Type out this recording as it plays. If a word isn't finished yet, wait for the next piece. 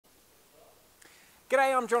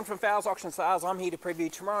G'day, I'm John from Fowles Auctions and Sales. I'm here to preview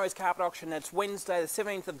tomorrow's carpet auction. That's Wednesday the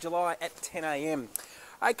 17th of July at 10 a.m.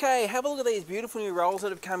 Okay, have a look at these beautiful new rolls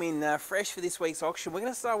that have come in fresh for this week's auction. We're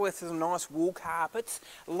going to start with some nice wool carpets.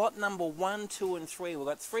 Lot number 1, 2 and 3. We've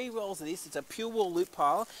got 3 rolls of this. It's a pure wool loop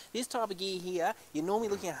pile. This type of gear here, you're normally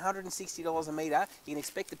looking at $160 a metre. You can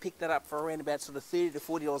expect to pick that up for around about sort of $30 to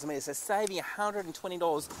 $40 a metre. So saving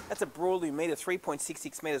 $120, that's a broadloom metre,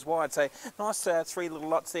 3.66 metres wide. So nice 3 little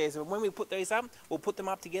lots there. So when we put these up, we'll put them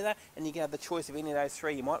up together and you can have the choice of any of those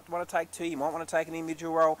 3. You might want to take 2, you might want to take an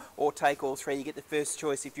individual roll or take all 3. You get the first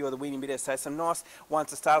choice if you're the winning bidder. So some nice ones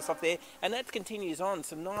to start us off there, and that continues on.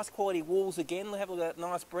 Some nice quality wools again. We'll have a look at that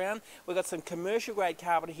nice brown. We've got some commercial grade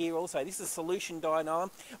carpet here also. This is solution dye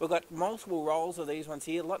nylon. We've got multiple rolls of these ones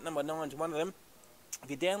here. Lot number 9 is one of them. If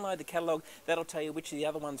you download the catalogue, that'll tell you which of the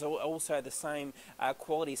other ones are also the same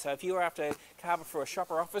quality. So if you're after carpet for a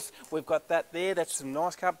shopper office, we've got that there. That's some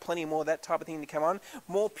nice carpet, plenty more of that type of thing to come on.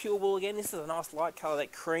 More pure wool again. This is a nice light colour,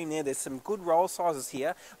 that cream there. There's some good roll sizes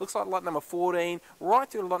here. Looks like lot number 14 right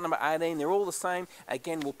through to lot number 18. They're all the same.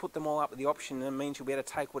 Again, we'll put them all up with the option, and it means you'll be able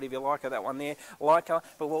to take whatever you like of that one there. Light colour,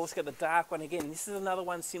 but we'll also got the dark one again. This is another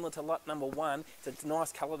one similar to lot number 1. It's a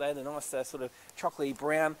nice colour there, the nice sort of chocolatey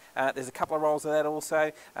brown. There's a couple of rolls of that also.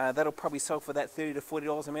 That'll probably sell for that $30 to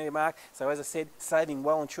 $40 a metre mark. So as I said, saving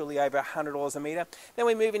well and truly over $100 a metre. Then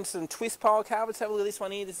we move into some twist pile carpets. Have a look at this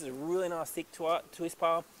one here. This is a really nice thick twist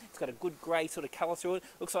pile. It's got a good grey sort of colour through it.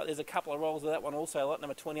 Looks like there's a couple of rolls of that one also. Lot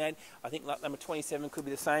number 28. I think lot number 27 could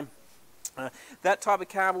be the same. That type of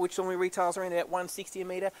carpet, which normally retails around about $160 a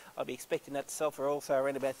metre, I'll be expecting that to sell for also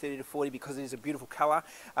around about $30 to $40 because it is a beautiful colour.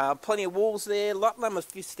 Plenty of walls there. Lot number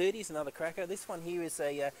 30 is another cracker. This one here is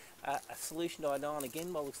a solution dye nylon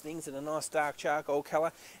again, by looks things, in a nice dark charcoal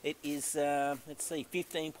colour. It is, let's see,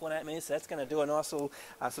 15.8 metres. So that's going to do a nice little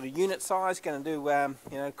sort of unit size. Going to do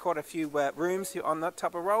you know, quite a few rooms on that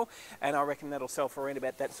type of roll, and I reckon that'll sell for around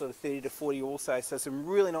about that sort of 30 to 40 also. So some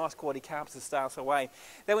really nice quality carpets to start us away.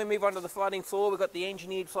 Then we move on to the flooding floor. We've got the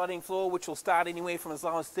engineered flooding floor, which will start anywhere from as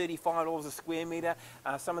low as $35 a square metre.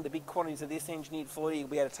 Some of the big quantities of this engineered floor, you'll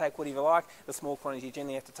be able to take whatever you like. The small quantities, you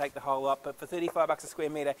generally have to take the whole lot. But for $35 a square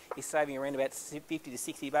metre, you're saving around about 50 to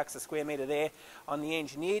 $60 a square metre there on the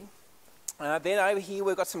engineered. Then over here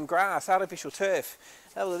we've got some grass, artificial turf.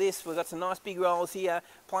 Have a look at this. We've got some nice big rolls here,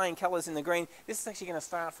 plain colours in the green. This is actually going to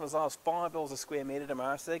start for as low as $5 a square metre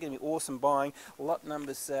tomorrow, so they're going to be awesome buying. Lot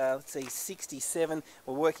numbers, let's see, 67.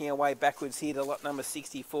 We're working our way backwards here to lot number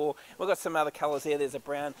 64. We've got some other colours there. There's a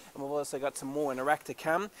brown, and we've also got some more in a rack to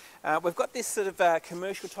come. We've got this sort of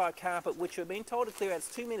commercial type carpet, which we've been told to clear out.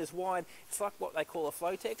 It's 2 metres wide. It's like what they call a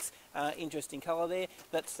Flotex. Interesting colour there.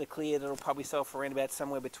 That's the clear that'll probably sell for around about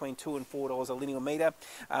somewhere between $2 and $4 a linear metre.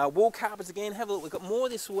 Wool carpets again. Have a look. We've got more of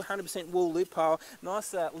this 100% wool loop pile.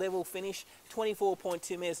 Nice level finish.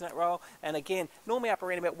 24.2 metres in that roll. And again, normally up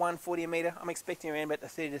around about 140 a metre. I'm expecting around about the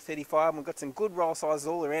 30 to 35. And we've got some good roll sizes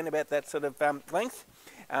all around about that sort of length.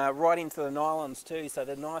 Right into the nylons too, so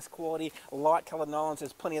the nice quality light coloured nylons,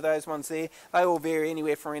 there's plenty of those ones there. They all vary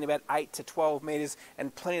anywhere from around about 8 to 12 metres,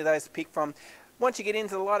 and plenty of those to pick from. Once you get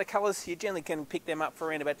into the lighter colours, you generally can pick them up for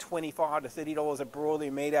around about $25 to $30 a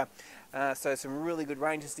broadloom metre. So some really good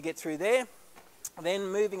ranges to get through there. Then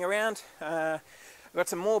moving around, we've got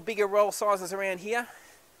some more bigger roll sizes around here.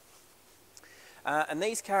 And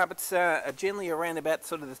these carpets are generally around about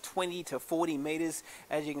sort of the 20 to 40 metres.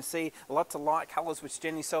 As you can see, lots of light colours which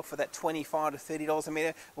generally sell for that $25 to $30 a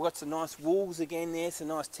metre. We've got some nice wools again there, some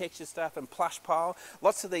nice texture stuff and plush pile.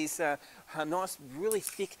 Lots of these nice, really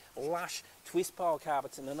thick, lush twist pile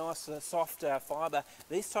carpets and a nice soft fibre.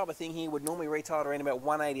 This type of thing here would normally retail at around about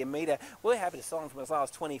 $180 a metre. We're happy to sell them from as low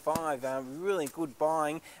as $25. Really good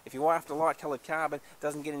buying. If you're after light coloured carpet, it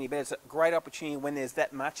doesn't get any better. It's a great opportunity when there's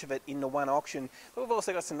that much of it in the one auction. But we've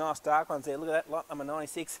also got some nice dark ones there. Look at that, lot number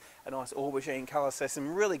 96, a nice aubergine colour. So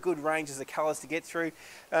some really good ranges of colours to get through.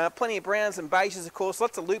 Plenty of browns and beiges, of course.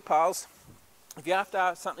 Lots of loop piles. If you're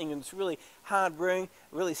after something that's really hard brewing,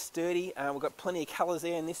 really sturdy, we've got plenty of colours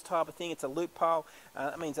there in this type of thing. It's a loop pile.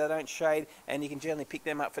 That means they don't shade, and you can generally pick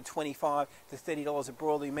them up for $25 to $30 a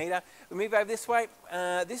broadloom metre. We move over this way.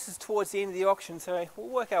 This is towards the end of the auction, so we'll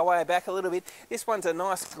work our way back a little bit. This one's a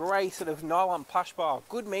nice grey sort of nylon plush pile.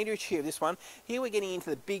 Good meterage here, this one. Here we're getting into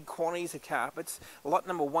the big quantities of carpets. Lot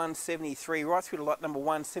number 173 right through to lot number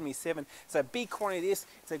 177. So big quantity of this.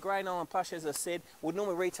 It's a grey nylon plush, as I said. Would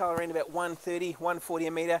normally retail around about $130, $140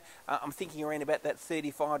 a metre. I'm thinking around about that $30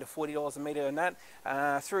 $35 to $40 a metre and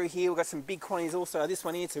that. Through here we've got some big quantities also. This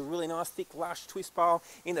one here, it's a really nice thick lush twist pile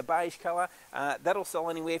in the beige colour. That'll sell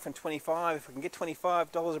anywhere from 25. If we can get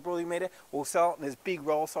 $25 a broadleaf metre, we'll sell it. And there's big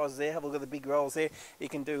roll sizes there. Have a look at the big rolls there. You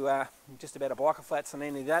can do just about a block of flats on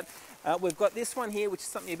any of that. We've got this one here, which is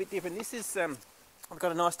something a bit different. This is I've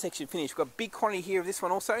got a nice textured finish. We've got a big quantity here of this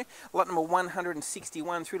one also. Lot number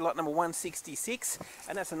 161 through to lot number 166.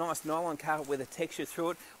 And that's a nice nylon carpet with a texture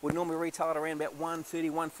through it. Would normally retail at around about 130,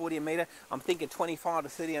 140 a metre. I'm thinking 25 to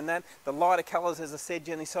 30 on that. The lighter colours, as I said,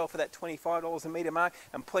 generally sell for that $25 a metre mark.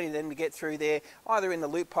 And plenty of them to get through there, either in the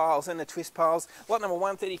loop piles and the twist piles. Lot number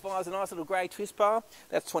 135 is a nice little grey twist pile.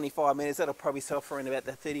 That's 25 metres. That'll probably sell for around about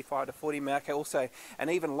the 35 to 40 mark also. And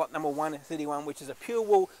even lot number 131, which is a pure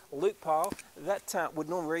wool loop pile, that would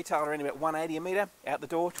normally retail around about 180 a metre, out the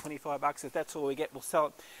door, 25 bucks. If that's all we get, we'll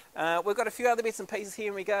sell it. We've got a few other bits and pieces here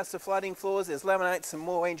in regards to flooding floors. There's laminate, some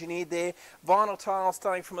more engineered there. Vinyl tiles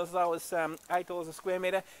starting from as low as $8 a square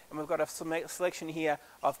metre, and we've got a selection here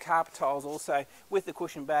of carpet tiles also with the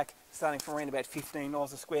cushion back, starting from around about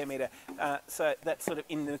 $15 a square metre. So that's sort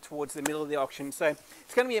of towards the middle of the auction. So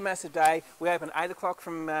it's going to be a massive day. We open at 8 o'clock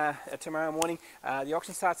from tomorrow morning. The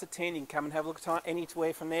auction starts at 10. You can come and have a look at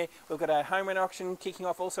anywhere from there. We've got a home rent auction kicking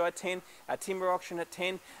off also at 10, a timber auction at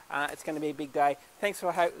 10. It's going to be a big day. Thanks for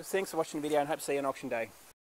watching the video, and hope to see you on auction day.